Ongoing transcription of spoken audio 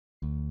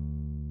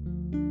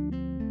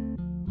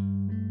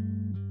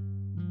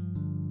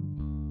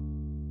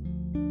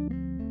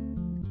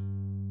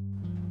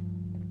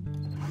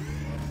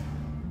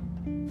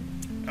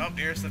Oh,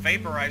 here's the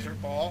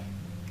vaporizer ball.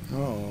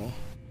 Oh.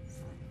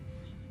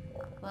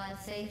 While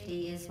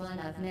safety is one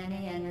of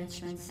many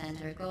enrichment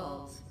center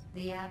goals,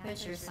 the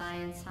Aperture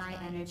Science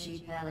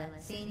high-energy pellet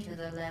seen to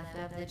the left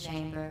of the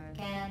chamber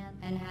can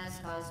and has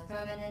caused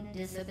permanent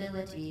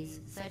disabilities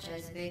such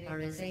as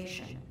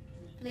vaporization.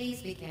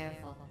 Please be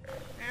careful.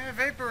 Yeah,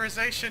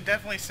 vaporization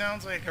definitely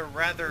sounds like a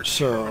rather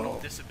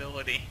terminal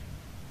disability.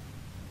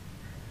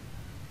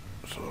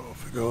 So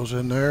if it goes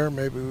in there,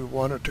 maybe we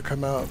want it to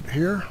come out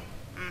here?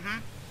 Mm-hmm.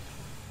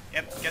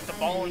 Yep, get the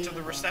ball into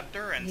the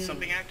receptor and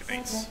something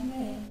activates. Subject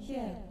name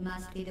here.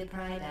 Must be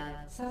deprived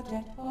of.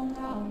 Subject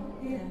hometown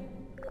here.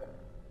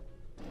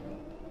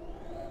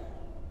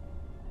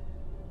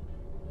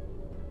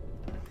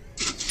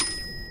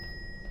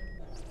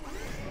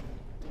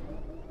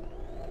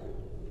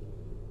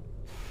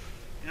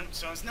 Yep,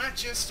 so it's not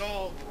just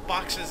all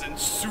boxes and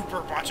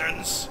super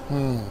buttons.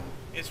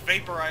 It's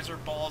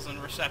vaporizer balls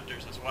and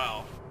receptors as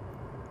well.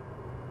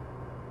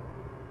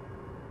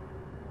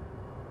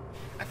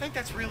 I think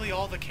that's really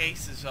all the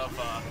cases of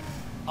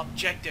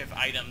objective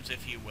items,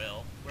 if you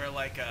will, where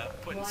like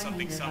putting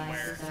something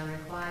somewhere. Devices are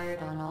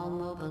required on all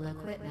mobile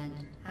equipment.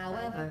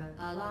 However,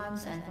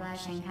 alarms and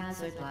flashing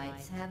hazard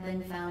lights have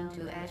been found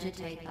to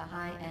agitate the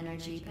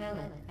high-energy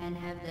pellet and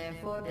have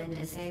therefore been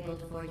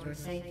disabled for your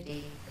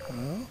safety.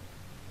 Well,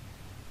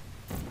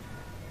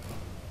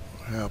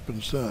 what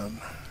happens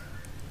then?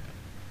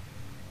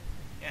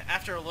 Yeah,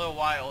 after a little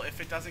while, if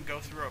it doesn't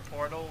go through a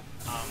portal,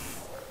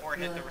 or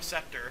hit the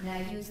receptor. Now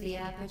use the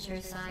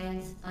Aperture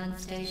Science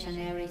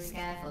unstationary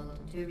scaffold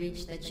to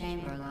reach the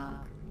chamber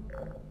lock.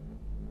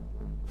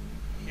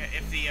 Yeah,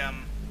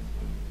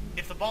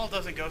 if the ball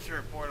doesn't go through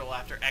a portal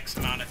after X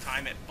amount of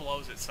time, it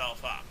blows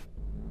itself up.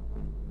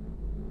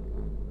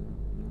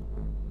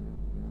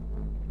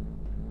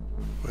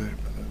 Wait a minute.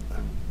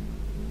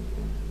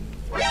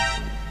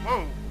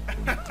 Whoa!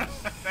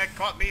 That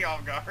caught me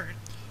off guard.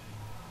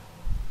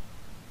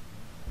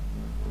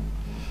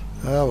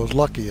 I was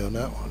lucky on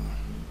that one.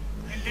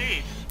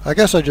 Indeed. I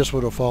guess I just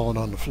would have fallen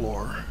on the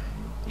floor.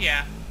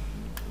 Yeah.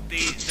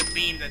 The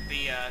beam that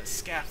the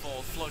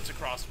scaffold floats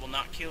across will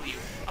not kill you.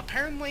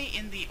 Apparently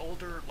in the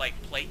older, like,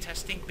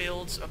 playtesting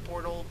builds of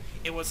Portal,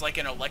 it was like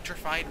an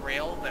electrified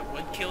rail that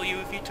would kill you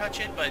if you touch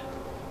it, but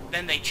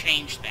then they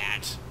changed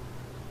that.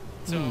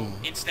 So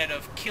instead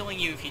of killing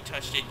you if you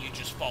touched it, you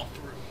just fall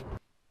through.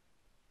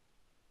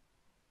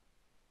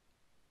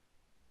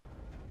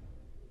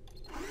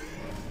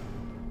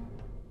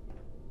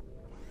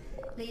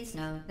 Please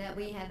note that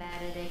we have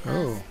added a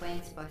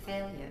consequence for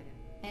failure.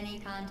 Any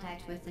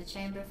contact with the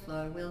chamber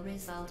floor will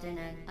result in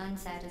an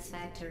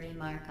unsatisfactory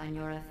mark on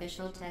your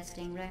official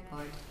testing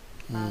record,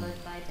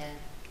 followed by death.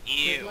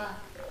 Ew. Good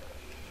luck.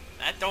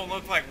 That don't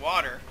look like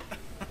water.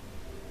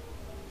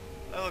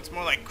 That looks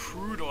more like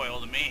crude oil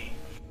to me.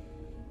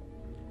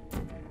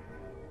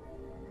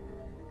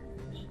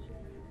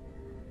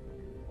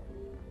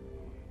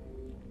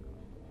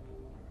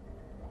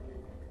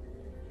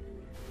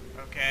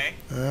 Okay.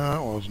 Yeah,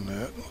 that wasn't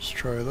it. Let's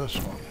try this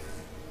one.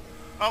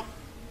 Oh,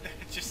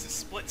 just a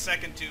split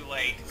second too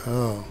late.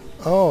 Oh.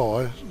 Oh,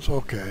 it's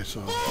okay,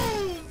 so...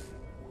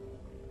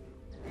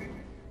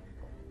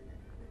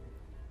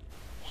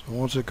 So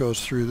once it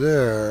goes through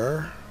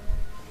there,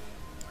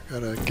 I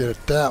gotta get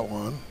at that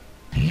one.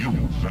 You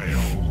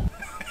fail.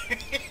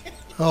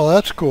 Oh,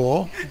 that's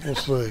cool. We'll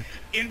see.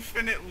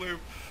 Infinite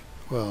loop.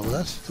 Well,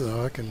 that's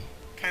I can...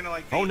 Kind of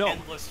like the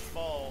endless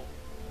fall.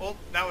 Oh,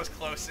 that was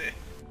close.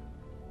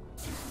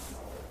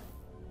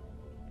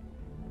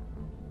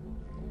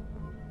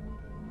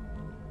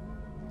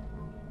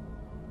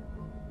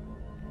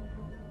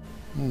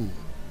 Gotta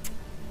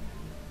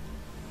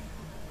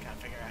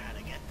figure out how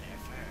to get there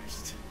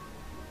first.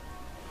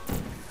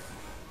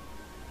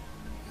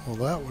 Well,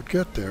 that would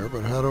get there,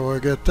 but how do I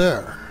get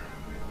there?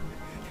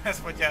 That's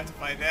what you have to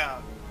find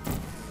out.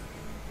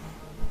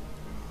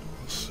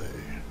 Let's see.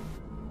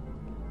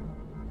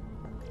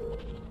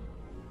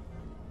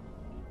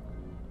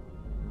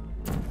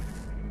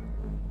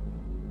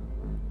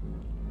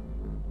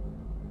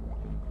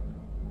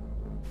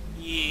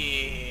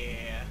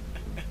 Yeah.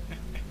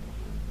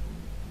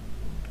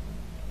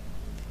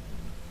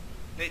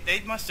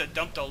 They must have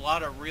dumped a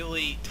lot of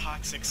really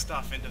toxic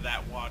stuff into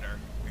that water.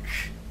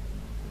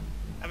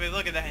 I mean,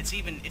 look at that. It's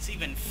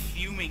even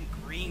fuming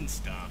green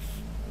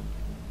stuff.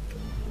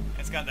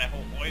 It's got that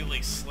whole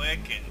oily slick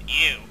and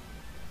ew.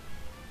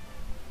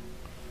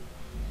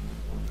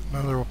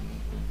 Another one.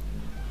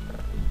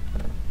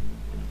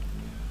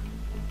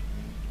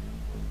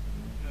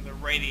 Another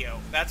radio.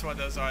 That's what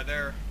those are.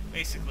 They're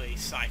basically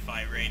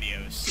sci-fi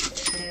radios.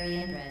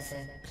 Very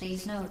impressive.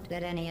 Please note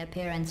that any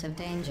appearance of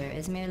danger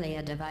is merely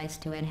a device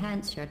to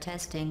enhance your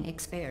testing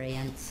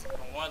experience.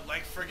 What,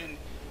 like friggin'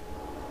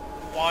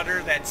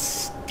 water that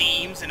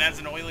steams and has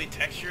an oily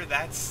texture?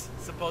 That's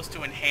supposed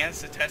to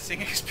enhance the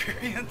testing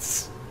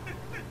experience?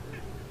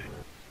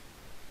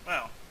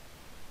 Well,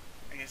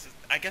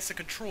 I guess the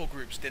control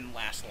groups didn't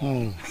last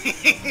long.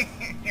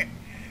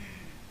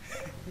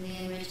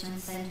 The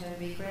Enrichment Center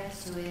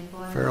regrets to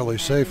inform Fairly you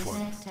that safe this one.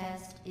 next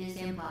test is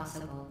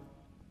impossible.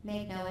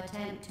 Make no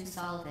attempt to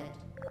solve it.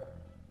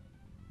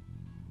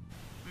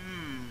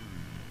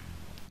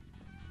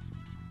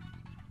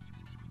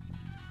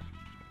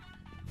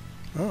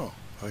 Oh,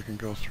 I can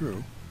go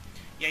through.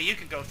 Yeah, you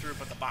can go through,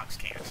 but the box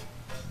can't.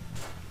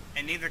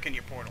 And neither can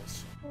your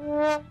portals.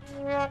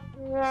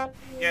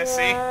 Yeah,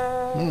 see?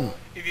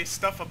 If you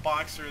stuff a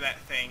box through that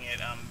thing, it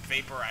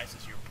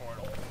vaporizes your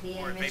portal. The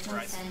Or it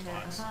Enrichment vaporizes the Center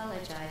box.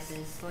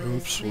 apologizes for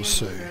Oops, we'll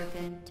this really see.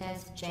 broken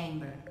test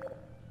chamber.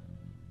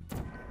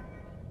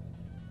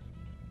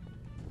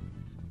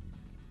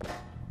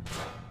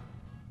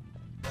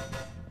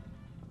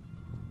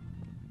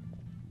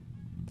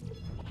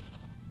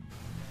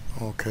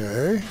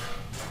 Okay.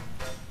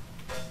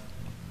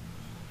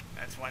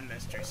 That's one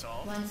mystery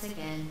solved. Once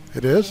again,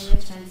 It the is?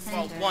 Enrichment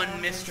Well, Center one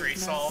offers mystery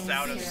its most solved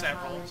out of sincere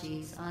several.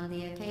 apologies on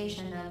the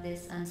occasion of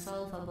this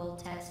unsolvable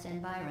test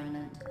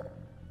environment.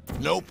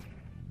 Nope.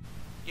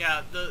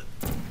 Yeah,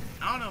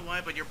 I don't know why,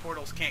 but your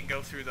portals can't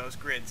go through those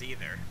grids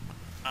either.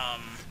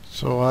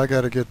 So I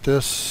got to get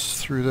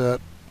this through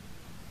that.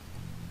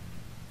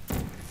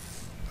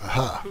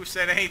 Aha. Who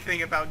said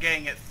anything about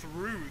getting it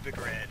through the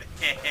grid?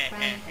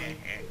 Frankly,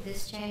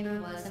 this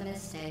chamber was a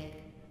mistake.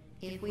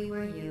 If we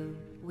were you,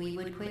 we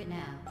would quit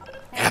now.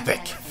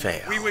 Epic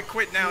Fantastic. fail. We would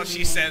quit now,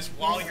 she says,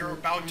 while you're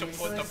about to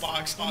put the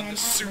box on the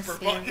super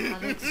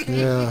button.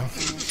 Yeah.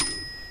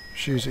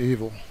 She's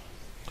evil.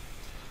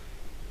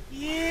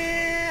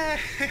 Yeah!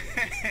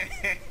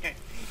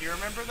 You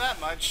remember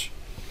that much.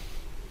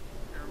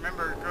 You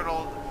remember good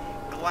old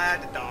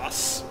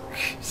GLaDOS.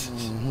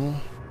 Mm-hmm.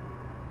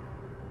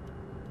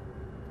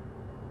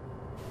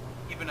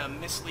 Even a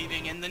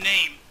misleading in the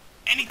name.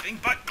 Anything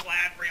but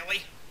glad,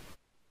 really.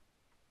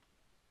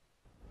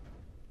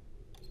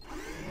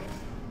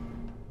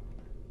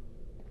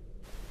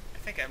 I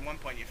think at one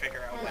point you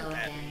figure out Hello what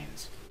that again.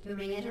 means. To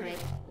reiterate,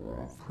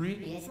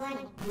 previous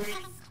one.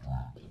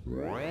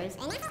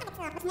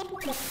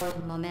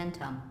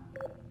 Momentum.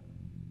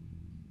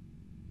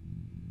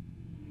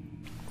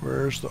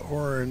 Where's the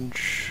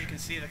orange? You can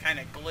see the kind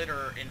of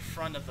glitter in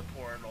front of the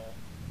portal.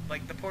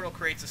 Like, the portal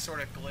creates a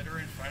sort of glitter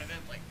in front of it,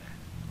 like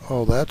that.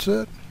 Oh, that's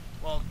it?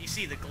 Well, you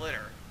see the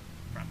glitter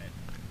from it.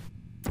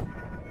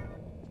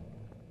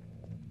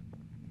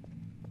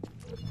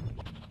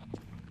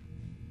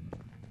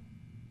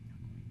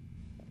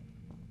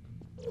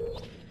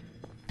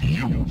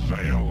 You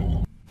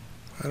fail.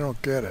 I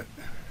don't get it.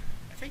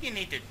 I think you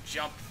need to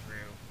jump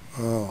through.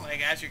 Oh.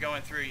 Like, as you're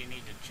going through, you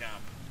need to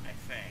jump, I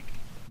think.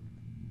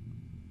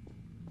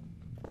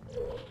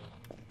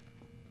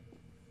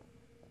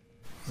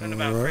 Something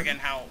about Alright. friggin'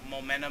 how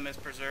momentum is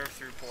preserved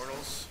through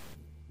portals.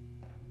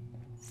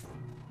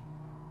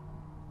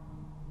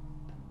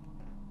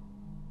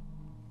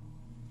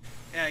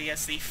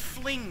 Yes, the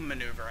fling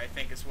maneuver, I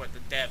think, is what the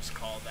devs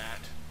call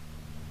that.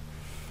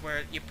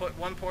 Where you put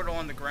one portal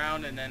on the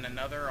ground and then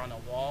another on a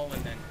wall,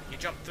 and then you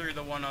jump through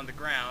the one on the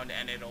ground,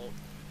 and it'll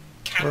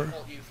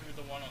catapult you through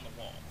the one on the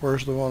wall.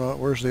 Where's the one?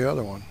 Where's the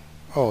other one?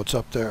 Oh, it's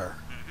up there.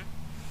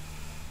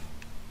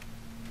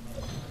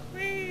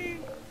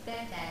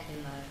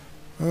 Spectacular.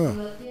 Oh.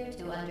 You appear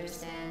to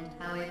understand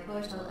how a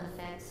portal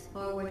affects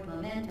forward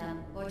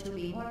momentum, or to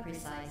be more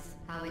precise,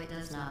 how it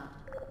does not.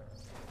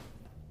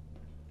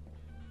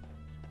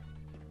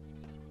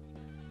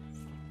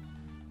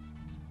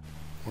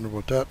 Wonder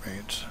what that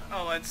means.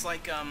 Oh, it's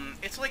like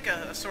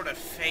a sort of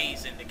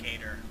phase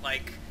indicator.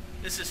 Like,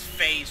 this is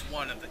phase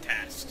 1 of the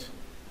test.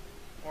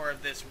 Or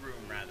of this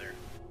room, rather.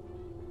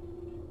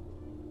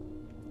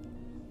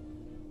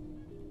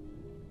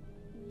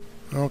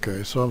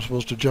 Okay, so I'm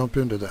supposed to jump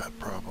into that,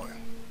 probably.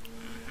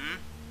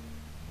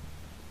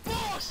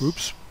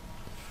 Oops.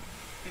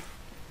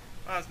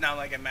 Well, it's not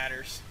like it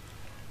matters.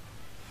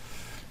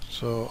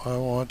 So I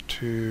want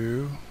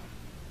to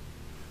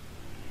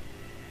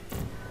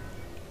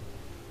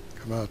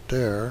come out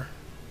there.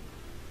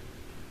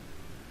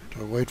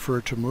 Do I wait for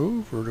it to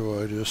move, or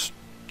do I just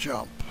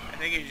jump? I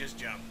think you just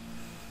jump.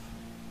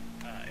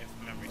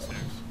 If memory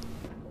serves.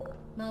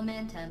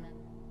 Momentum,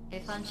 a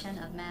function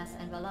of mass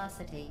and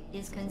velocity,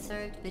 is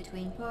conserved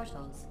between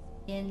portals.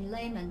 In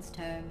layman's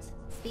terms,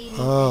 speedy thing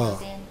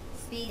goes in,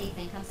 speedy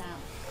thing comes out.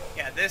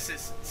 Yeah, this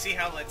is... See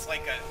how it's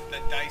like the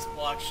dice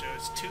block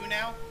shows 2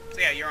 now? So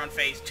yeah, you're on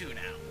phase 2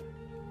 now.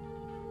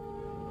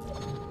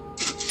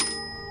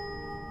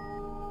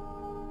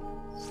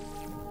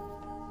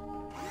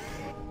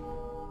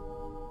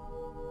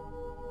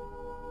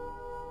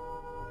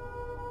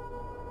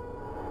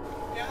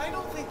 Yeah, I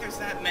don't think there's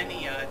that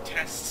many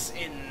tests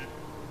in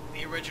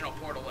the original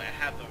Portal that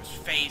have those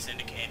phase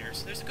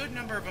indicators. There's a good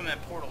number of them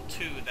at Portal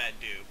 2 that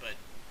do, but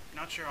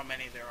not sure how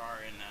many there are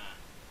in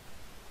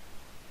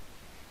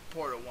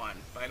Portal 1,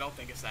 but I don't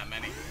think it's that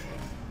many.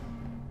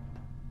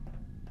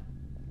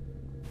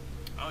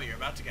 Oh, you're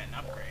about to get an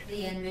upgrade.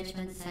 The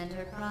Enrichment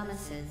Center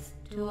promises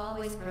to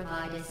always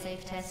provide a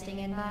safe testing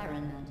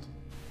environment.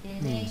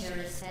 In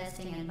dangerous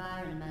testing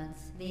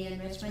environments, the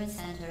Enrichment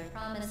Center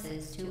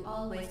promises to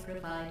always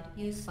provide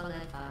useful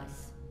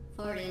advice.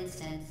 For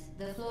instance,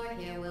 the floor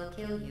here will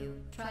kill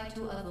you. Try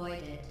to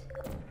avoid it.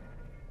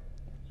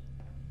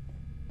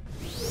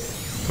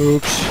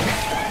 Oops.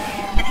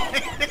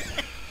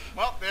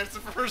 Well, there's the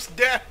first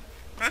death.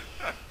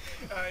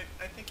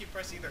 I think you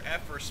press either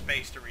F or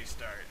space to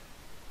restart.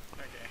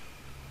 Okay.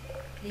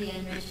 The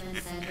Enrichment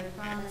Center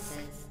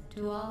promises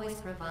to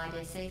always provide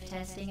a safe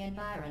testing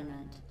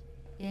environment.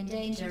 In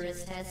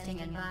dangerous testing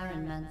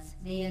environments,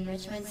 the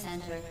Enrichment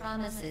Center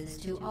promises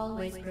to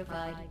always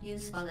provide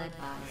useful advice.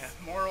 Yeah,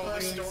 moral of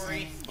the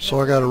story.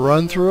 So I gotta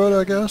run through it,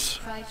 I guess?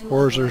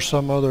 Or is there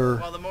some other...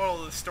 Well, the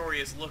moral of the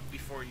story is look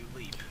before you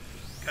leap.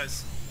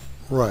 Because...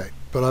 Right.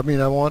 But I mean,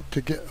 I want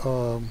to get...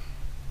 Yeah,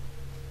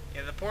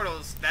 the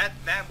portals, that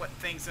what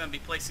thing's going to be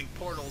placing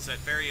portals at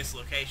various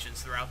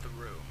locations throughout the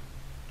room.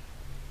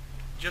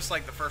 Just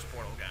like the first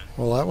portal gun.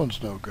 Well, that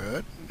one's no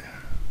good.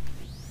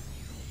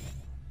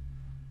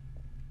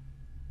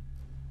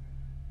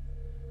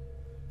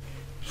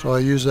 So I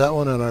use that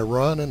one and I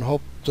run and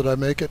hope that I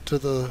make it to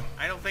the...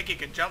 I don't think you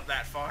can jump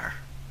that far.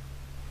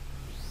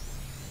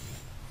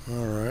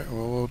 Alright,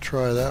 well we'll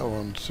try that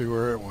one, see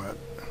where it went.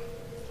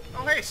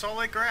 Oh hey,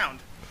 solid ground.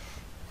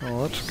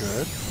 Oh, that's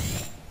good.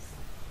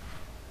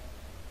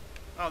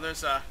 Oh,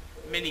 there's a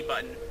mini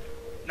button.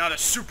 Not a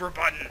super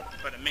button,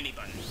 but a mini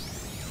button.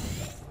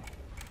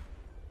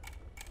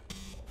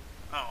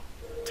 Oh,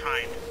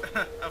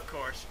 timed. Of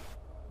course.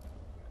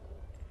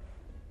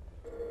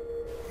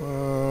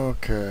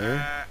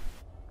 Okay.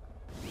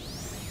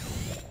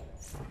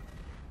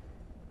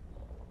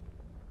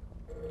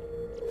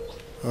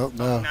 Oh,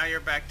 no. Now you're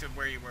back to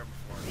where you were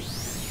before.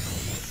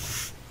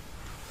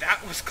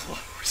 That was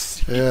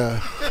close. Yeah.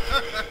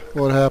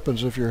 What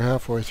happens if you're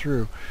halfway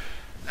through?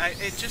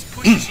 It just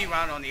pushes you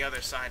out on the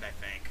other side, I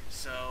think.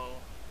 So...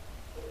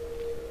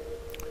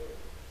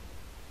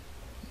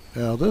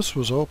 Now, this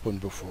was open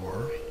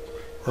before.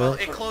 Well,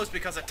 it closed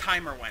because a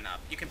timer went up.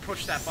 You can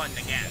push that button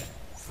again.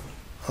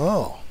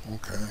 Oh,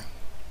 okay.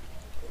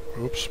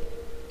 Oops.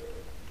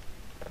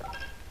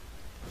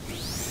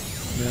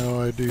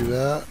 Now I do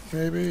that,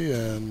 maybe,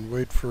 and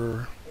wait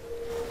for...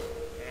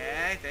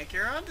 Yeah, I think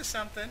you're onto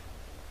something.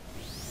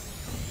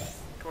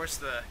 Of course,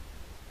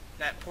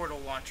 that portal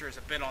launcher is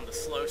a bit on the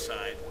slow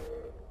side.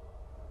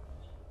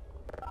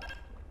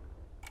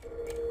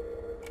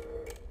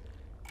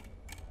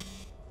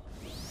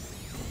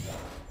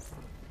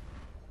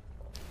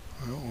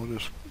 Well, we'll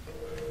just...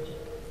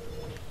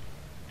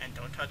 And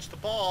don't touch the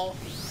ball.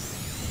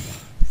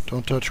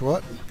 Don't touch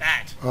what?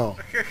 That. Oh.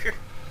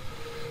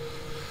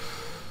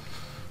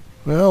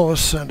 Well, let's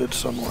send it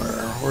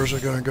somewhere. Where's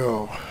it gonna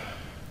go?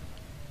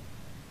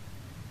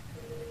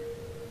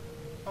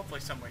 Hopefully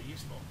somewhere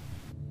useful.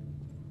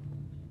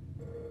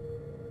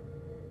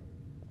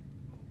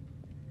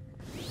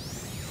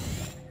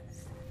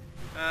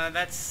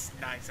 That's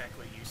not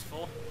exactly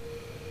useful.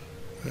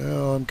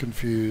 Well, I'm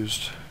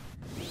confused.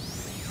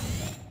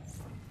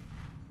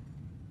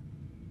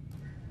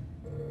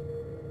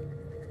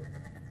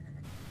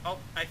 Oh,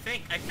 I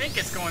think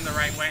it's going the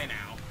right way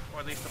now. Or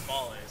at least the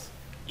ball is.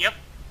 Yep.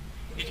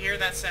 Did you hear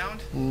that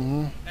sound?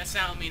 Mm-hmm. That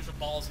sound means the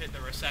ball's hit the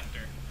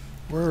receptor.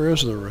 Where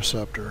is the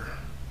receptor?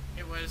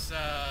 It was,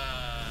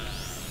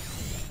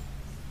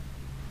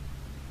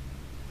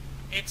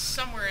 it's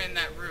somewhere in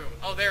that room.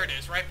 Oh, there it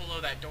is, right below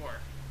that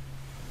door.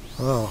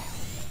 Oh.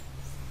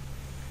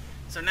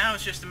 So now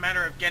it's just a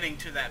matter of getting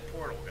to that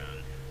portal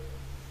gun.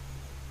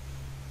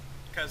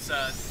 Because,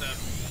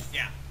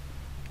 yeah.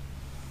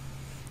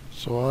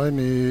 So I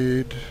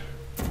need...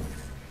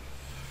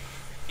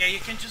 Yeah, you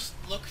can just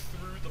look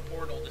through the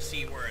portal to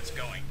see where it's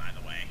going, by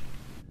the way.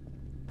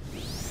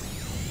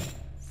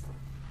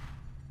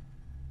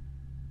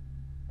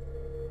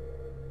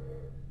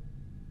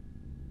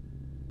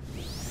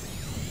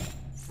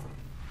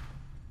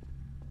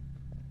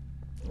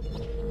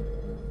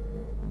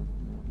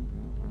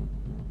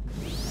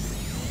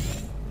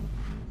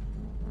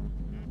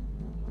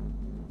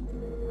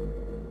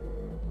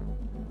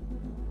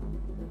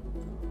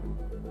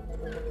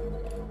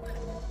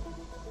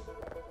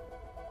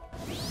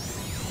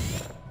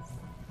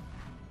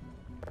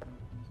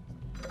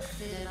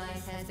 The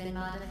device has been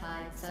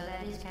modified so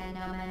that it can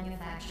now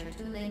manufacture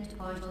two linked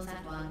portals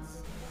at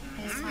once.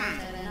 As part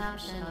of an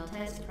optional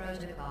test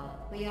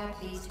protocol, we are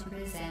pleased to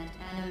present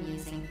an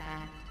amusing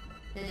fact.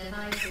 The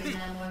device is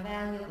now more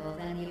valuable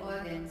than the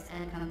organs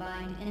and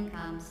combined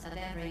incomes of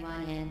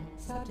everyone in.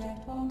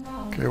 Subject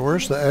unknown. Okay,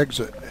 where's the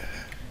exit?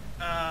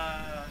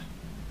 I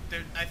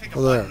think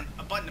Oh, there.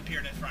 a button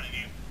appeared in front of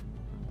you.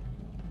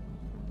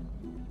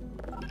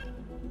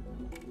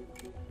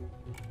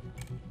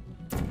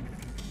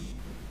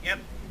 Yep.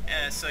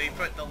 So you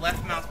put the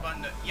left mouse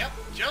button. Yep,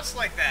 just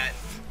like that.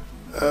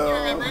 You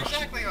remember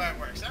exactly how it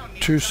works. I don't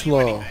need Too to tell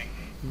you slow. anything.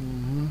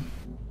 Mm-hmm.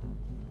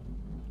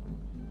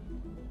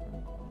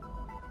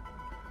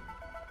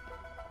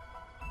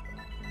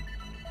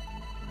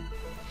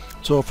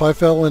 So if I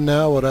fell in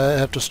now, would I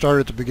have to start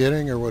at the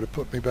beginning, or would it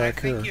put me back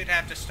I think here? you'd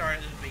have to start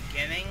at the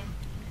beginning.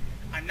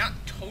 I'm not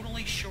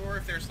totally sure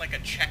if there's like a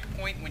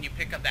checkpoint when you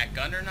pick up that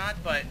gun or not,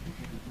 but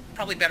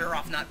Probably better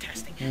off not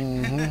testing.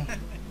 Mm-hmm.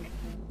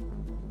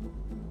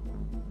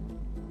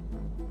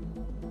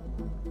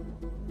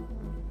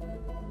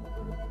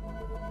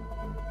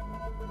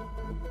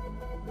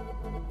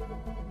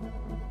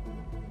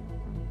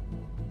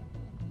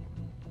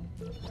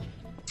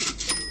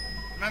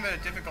 I'm having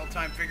a difficult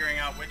time figuring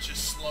out which is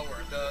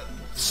slower, the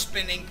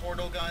spinning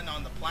portal gun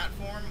on the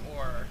platform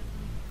or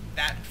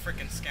that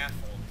frickin'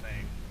 scaffold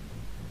thing.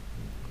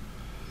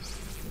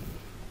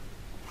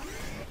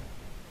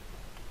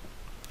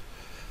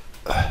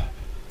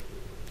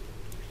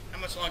 How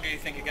much longer do you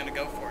think you're gonna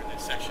go for in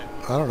this session?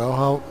 I don't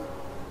know,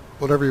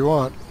 whatever you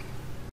want.